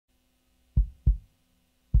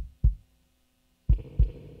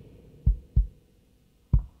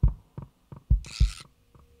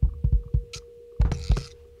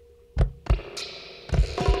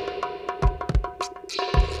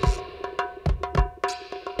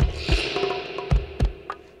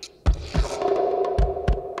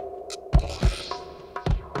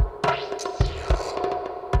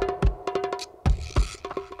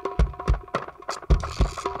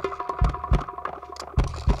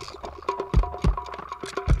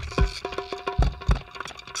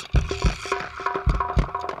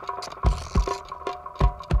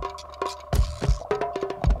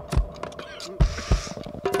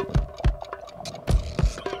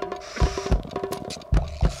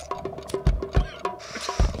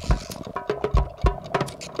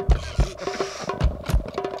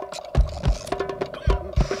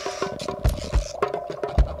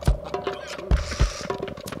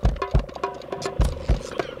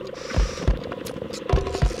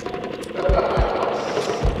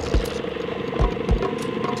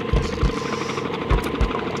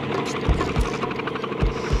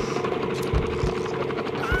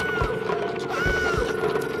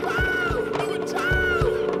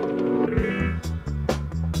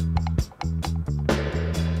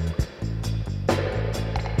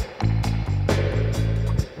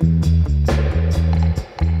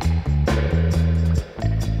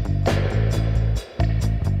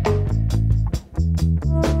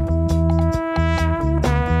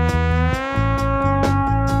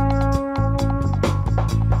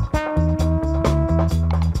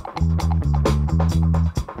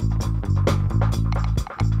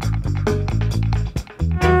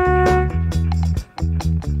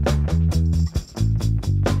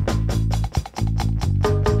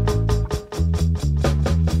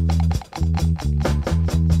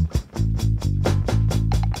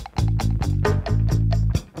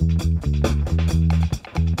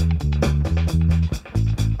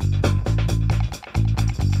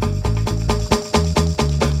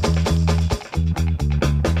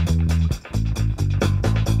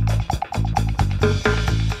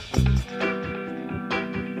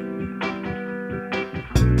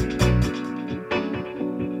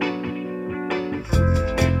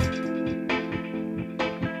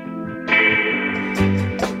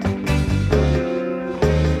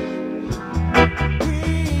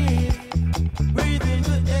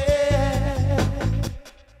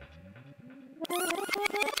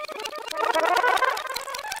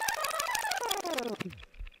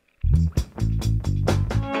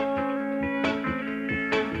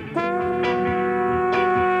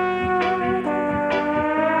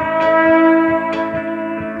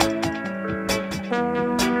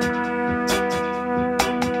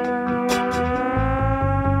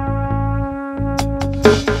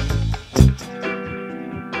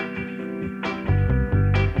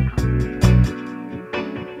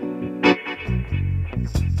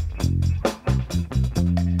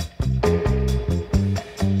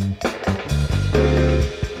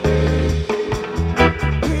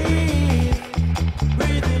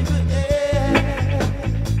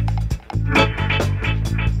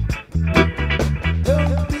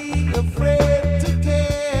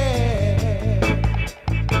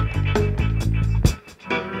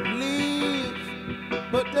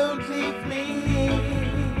but don't leave me.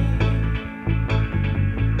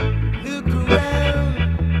 Look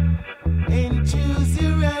around and choose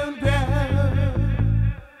your own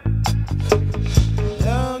ground.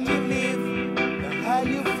 Long you live, the higher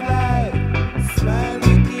you fly. Smile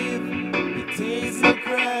you give, the tears you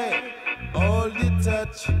cry. All you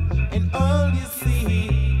touch and all you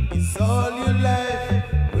see is all your life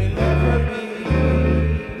will ever be.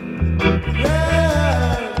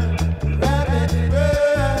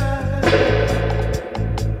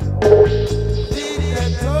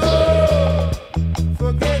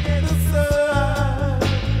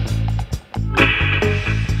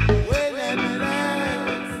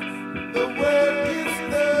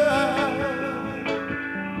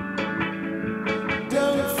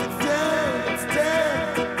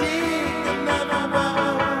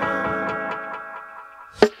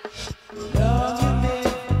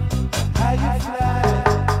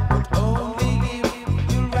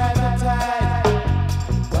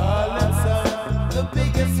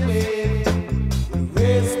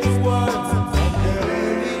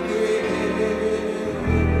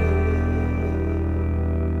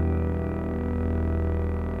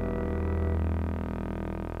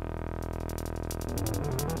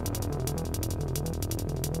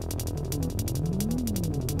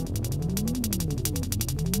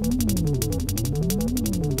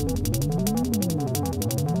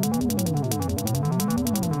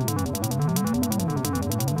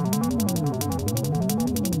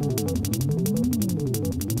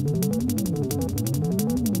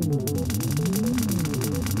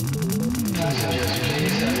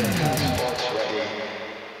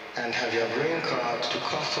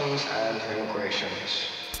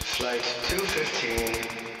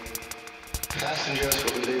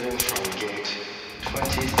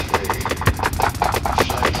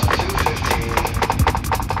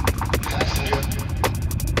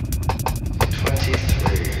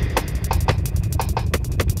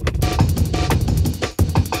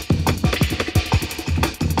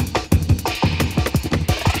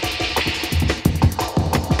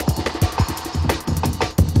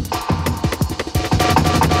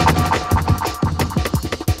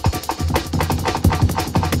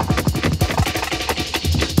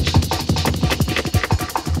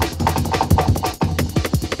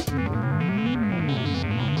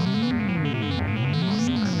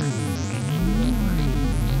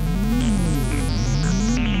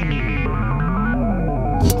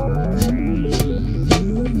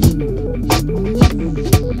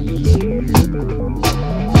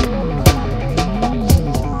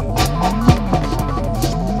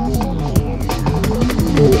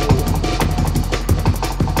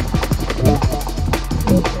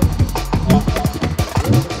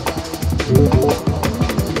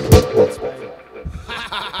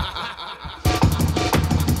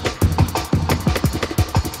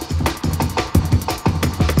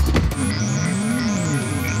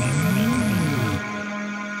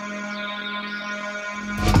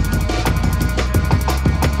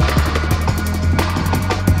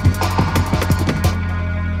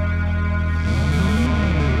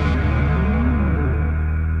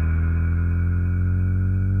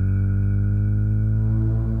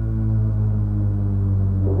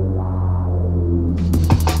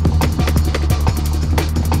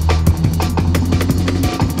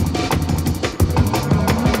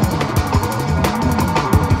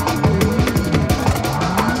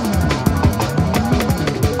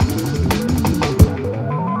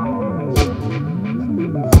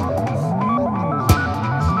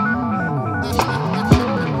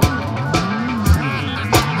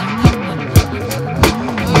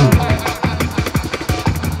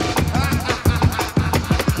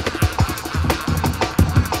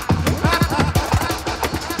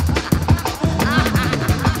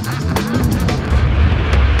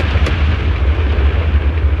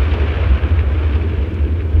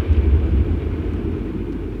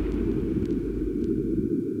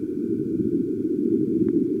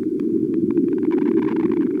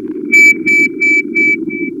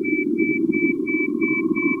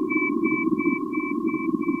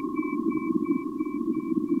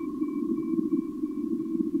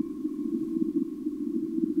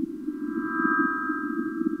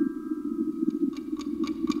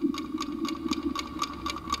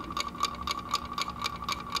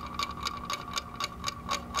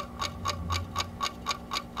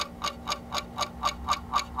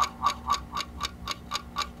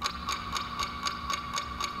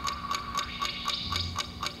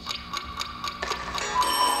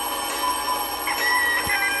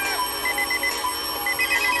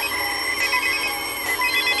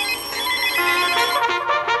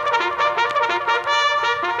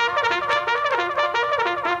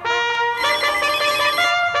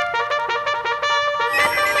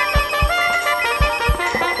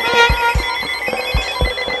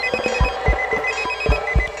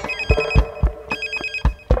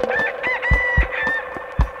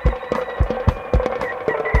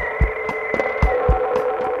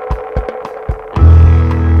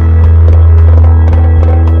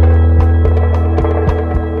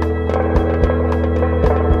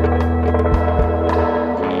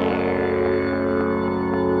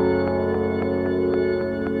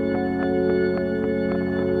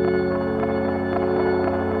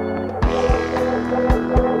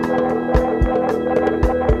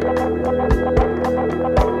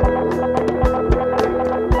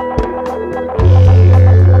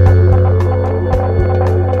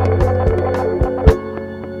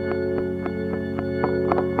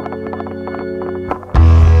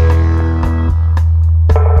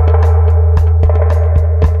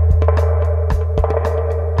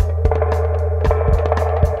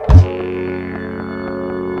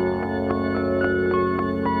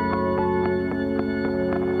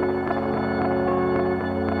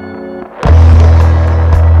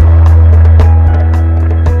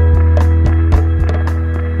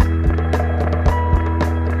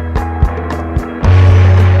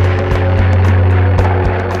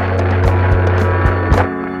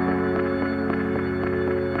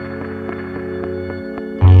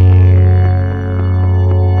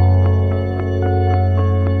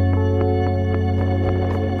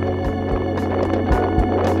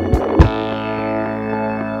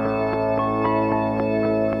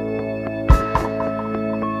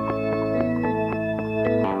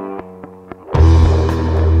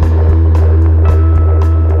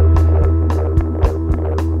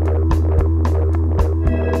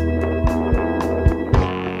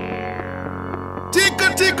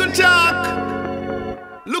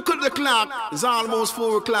 Look at the clock, it's almost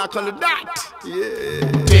 4 o'clock on the dot.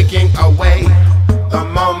 Yeah. Taking away the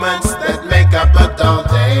moments that make up a dull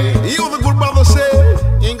day. You the good brother say,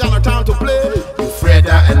 you ain't got no time to play. You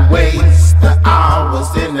fritter and waste the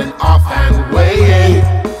hours in an offhand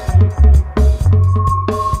way.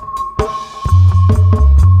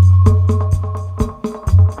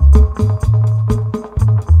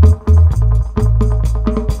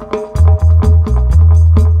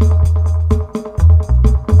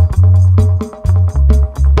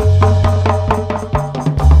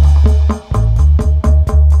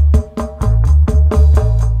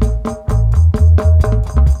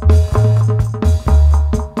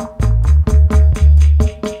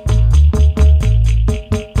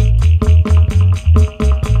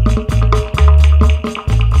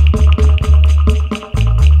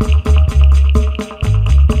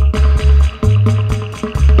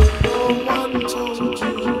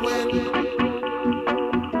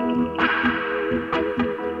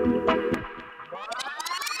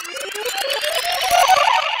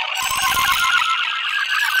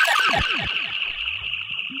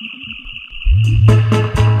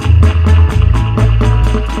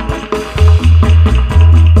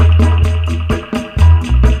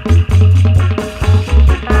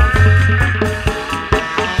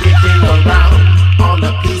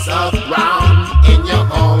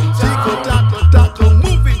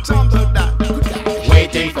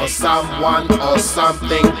 Someone or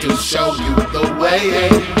something to show you the way.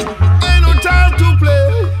 Ain't no time to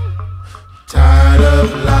play. Tired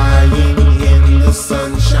of lying in the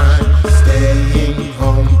sunshine, staying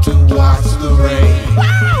home to watch the rain.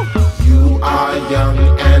 You are young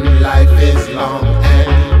and life is long,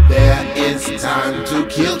 and there is time to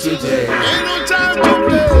kill today. Ain't no time to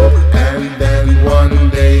play. And then one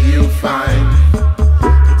day you find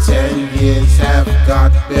 10 years have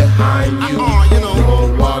got behind you. No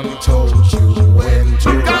one told you when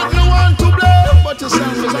to got no one to blame but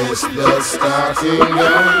yourself. You missed the starting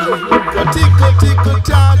gun.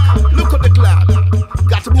 Tick-a-tick-a-tock. Look at the clock.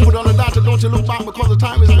 Got to move it on the dot, don't you look back, because the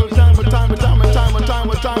time is the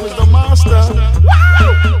time is the master.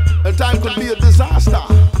 And time could be a disaster.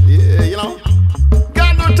 Yeah, you know.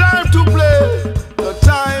 Got no time to play. The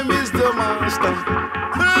time is the master.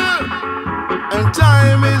 And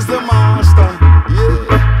time is the master.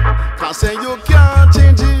 Yeah. Cause say you can't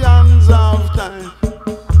change the hands of time,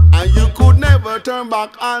 and you could never turn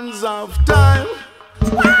back hands of time.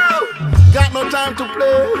 Got no time to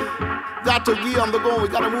play. Got to get on the go. We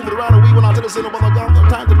gotta move it around. We went out to the center, but I got no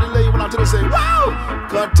time to delay. Went out to the say, wow.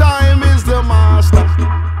 Cause time is the master.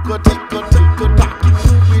 Tick-a-tick-a-tock.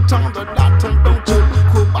 We turn the dot and don't you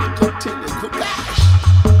go back until you could dash.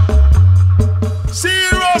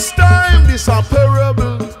 Serious time, this a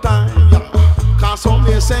parable time, yeah. Cause some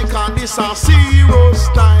may say, cause this a serious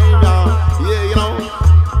time, yeah. Yeah, you know.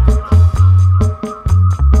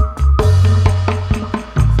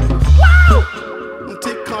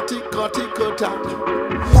 Tick-a-tick-a-tick-a-tock.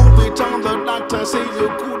 Move it on the dot and say you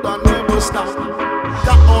could and never stop.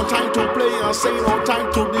 Got no time to play and say no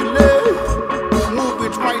time to delay. Move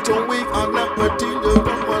it right away and never till you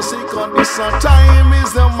come see, cause this a time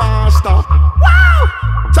is the master.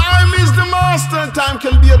 Time is the master, time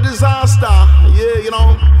can be a disaster. Yeah, you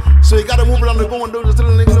know. So you gotta move it on the go and do this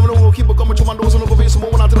little nigga, never know, keep it coming to my doors and over some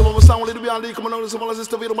more when I tell them over sound, little bit on the come on, some of the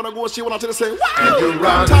sister, we don't wanna go see when I tell them say, wow! And you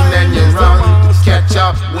run to catch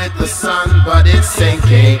up with the sun, but it's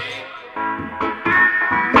sinking.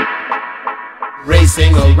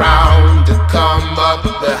 Racing around to come up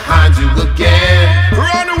behind you again.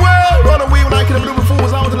 Run away when I can do before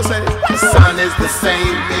was out to the same. The sun is the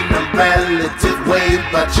same in a relative way,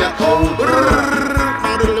 but you're older.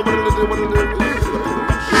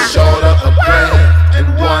 Shorter of breath and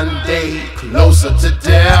one day closer to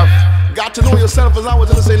death. Got to know yourself as I was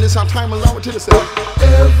to the say, listen, time is out to the say.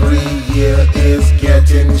 Every year is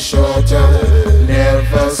getting shorter,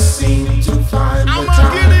 never seem to find the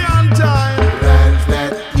time. Plans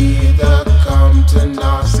that either come to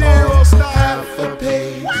naught or half a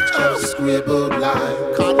page of scribbled line,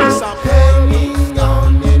 hanging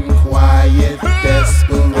on in quiet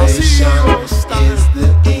desperation is the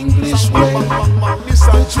English way.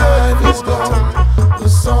 The time is gone, the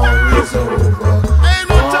song is over, or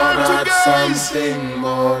not something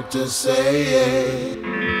more to say.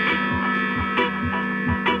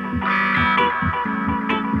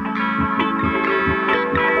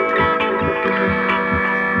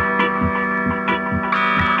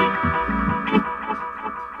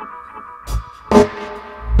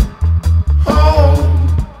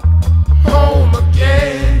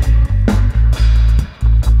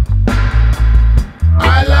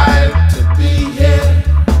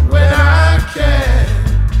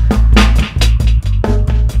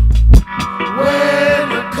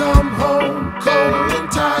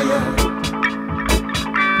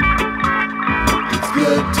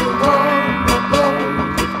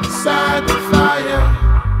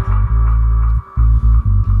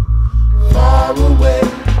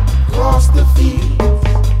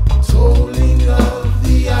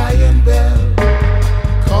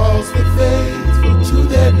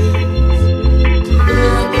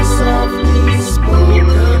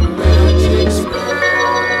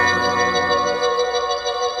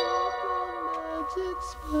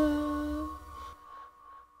 love.